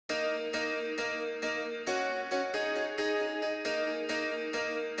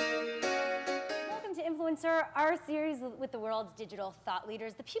For our series with the world's digital thought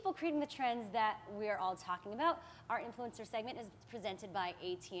leaders, the people creating the trends that we're all talking about, our influencer segment is presented by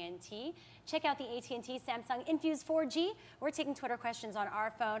AT&T. Check out the AT&T Samsung Infuse 4G. We're taking Twitter questions on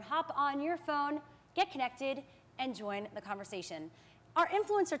our phone. Hop on your phone, get connected, and join the conversation. Our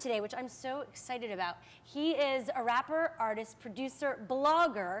influencer today, which I'm so excited about, he is a rapper, artist, producer,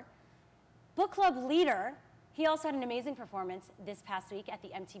 blogger, book club leader. He also had an amazing performance this past week at the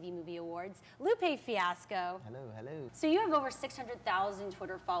MTV Movie Awards. Lupe Fiasco. Hello, hello. So you have over 600,000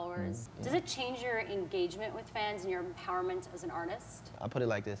 Twitter followers. Yeah. Does it change your engagement with fans and your empowerment as an artist? I put it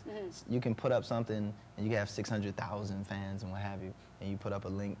like this. You can put up something and you can have 600,000 fans and what have you, and you put up a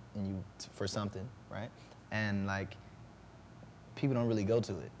link and for something, right? And like, people don't really go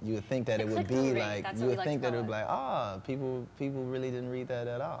to it. You would think that it would be like, you would think that it would be like, people really didn't read that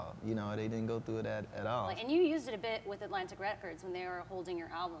at all. You know, they didn't go through it at all. And you used it a bit with Atlantic Records when they were holding your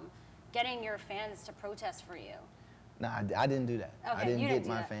album, getting your fans to protest for you. Nah, I didn't do that. Okay, I didn't get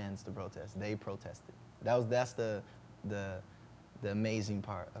my fans to protest. They protested. That's the amazing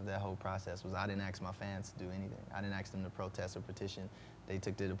part of that whole process was I didn't ask my fans to do anything. I didn't ask them to protest or petition. They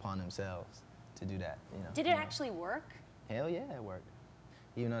took it upon themselves to do that. You know. Did it actually work? Hell yeah, it worked.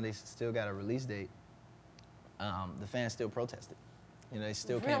 Even though they still got a release date, the fans still protested. You know, they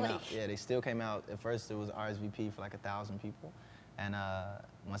still came out. Yeah, they still came out. At first, it was RSVP for like 1,000 people, and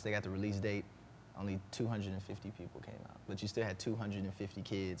once they got the release date, only 250 people came out. But you still had 250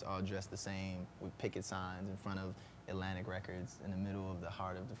 kids all dressed the same with picket signs in front of Atlantic Records in the middle of the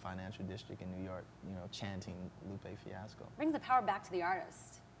heart of the financial district in New York, you know, chanting Lupe Fiasco. Brings the power back to the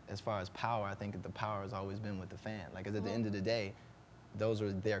artist. As far as power, I think that the power has always been with the fan. Like, 'cause at the end of the day, those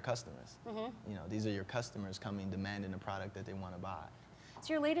are their customers. You know, these are your customers coming, demanding a product that they want to buy.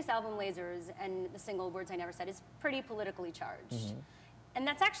 So your latest album, Lasers, and the single Words I Never Said is pretty politically charged. And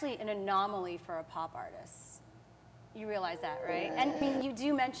that's actually an anomaly for a pop artist. You realize that, right? And I mean, you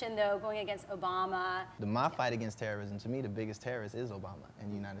do mention, though, going against Obama. My fight against terrorism, to me, the biggest terrorist is Obama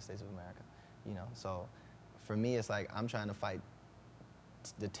in the United States of America. You know, so for me, it's like I'm trying to fight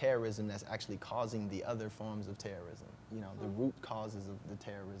the terrorism that's actually causing the other forms of terrorism. You know, the root causes of the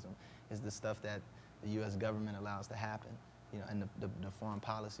terrorism is the stuff that the U.S. government allows to happen, you know, and the foreign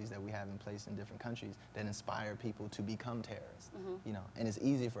policies that we have in place in different countries that inspire people to become terrorists, you know. And it's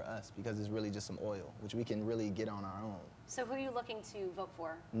easy for us because it's really just some oil, which we can really get on our own. So who are you looking to vote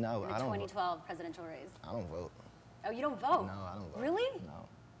for No, in the I don't 2012 vote. presidential race? I don't vote. Oh, you don't vote? No, I don't vote. Really? No,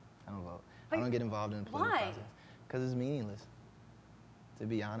 I don't vote. But I don't get involved in the political why? process. Because it's meaningless, to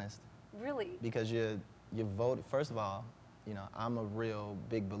be honest. Really? Because you vote, first of all, you know, I'm a real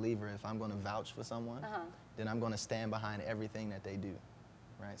big believer if I'm going to vouch for someone, then I'm going to stand behind everything that they do,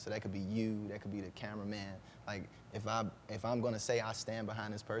 right? So that could be you, that could be the cameraman. Like, if I'm going to say I stand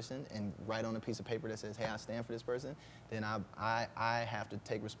behind this person and write on a piece of paper that says, hey, I stand for this person, then I have to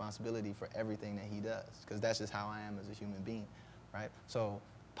take responsibility for everything that he does, because that's just how I am as a human being, right? So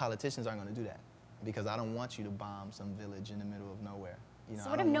politicians aren't going to do that, because I don't want you to bomb some village in the middle of nowhere. You know, so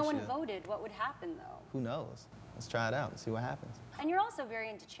what if no one voted? What would happen, though? Who knows? Let's try it out and see what happens. And you're also very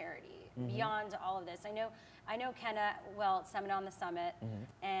into charity beyond all of this. I know Kenna, well, Seminar on the Summit,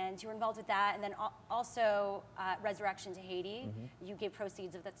 and you were involved with that, and then also Resurrection to Haiti. You gave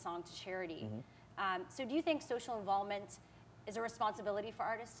proceeds of that song to charity. So do you think social involvement is a responsibility for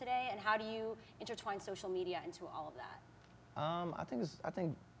artists today, and how do you intertwine social media into all of that? I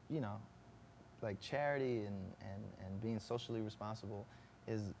think you know, like charity and being socially responsible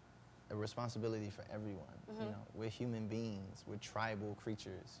is a responsibility for everyone. You know, we're human beings. We're tribal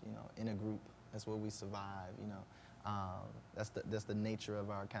creatures. You know, in a group, that's where we survive. You know, that's the nature of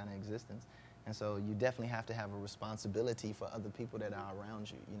our kind of existence. And so you definitely have to have a responsibility for other people that are around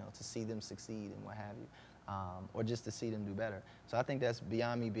you. You know, to see them succeed and what have you. Or just to see them do better. So I think that's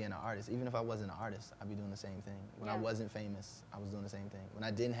beyond me being an artist. Even if I wasn't an artist, I'd be doing the same thing. When I wasn't famous, I was doing the same thing. When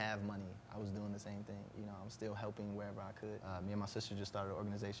I didn't have money, I was doing the same thing. You know, I'm still helping wherever I could. Me and my sister just started an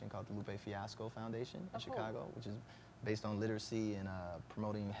organization called the Lupe Fiasco Foundation in Chicago, which is based on literacy and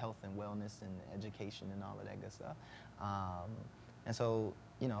promoting health and wellness and education and all of that good stuff. And so,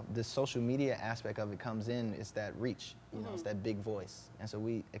 you know, the social media aspect of it comes in, it's that reach, you know, it's that big voice. And so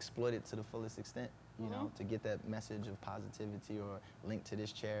we exploit it to the fullest extent, you know, to get that message of positivity or link to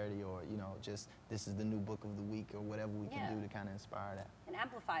this charity or, you know, just this is the new book of the week or whatever we can do to kind of inspire that. And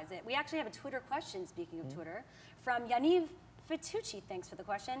amplifies it. We actually have a Twitter question, speaking of Twitter, from Yaniv Fitucci. Thanks for the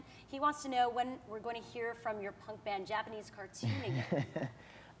question. He wants to know when we're going to hear from your punk band Japanese Cartoon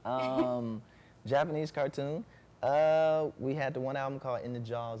again. Japanese Cartoon. We had the one album called In the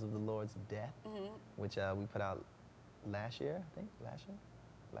Jaws of the Lords of Death, which we put out last year, I think, last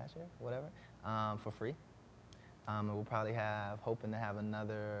year, whatever, for free. And we'll probably hoping to have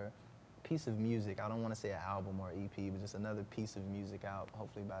another piece of music. I don't want to say an album or EP, but just another piece of music out,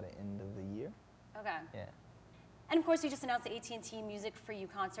 hopefully by the end of the year. Okay. Yeah. And of course, you just announced the AT&T Music For You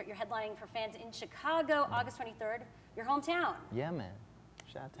concert. You're headlining for fans in Chicago, August 23rd, your hometown. Yeah, man.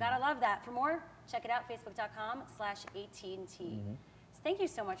 Shout out to Gotta you. love that. For more, check it out, facebook.com/AT&T. So thank you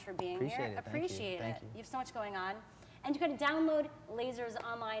so much for being here. Appreciate it. Thank you. You have so much going on. And you can download Lasers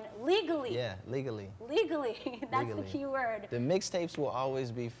online legally. Yeah, legally. Legally. That's Legally. the key word. The mixtapes will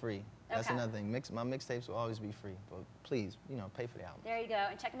always be free. That's Okay. another thing. My mixtapes will always be free. But please, pay for the album. There you go.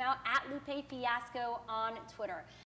 And check them out at Lupe Fiasco on Twitter.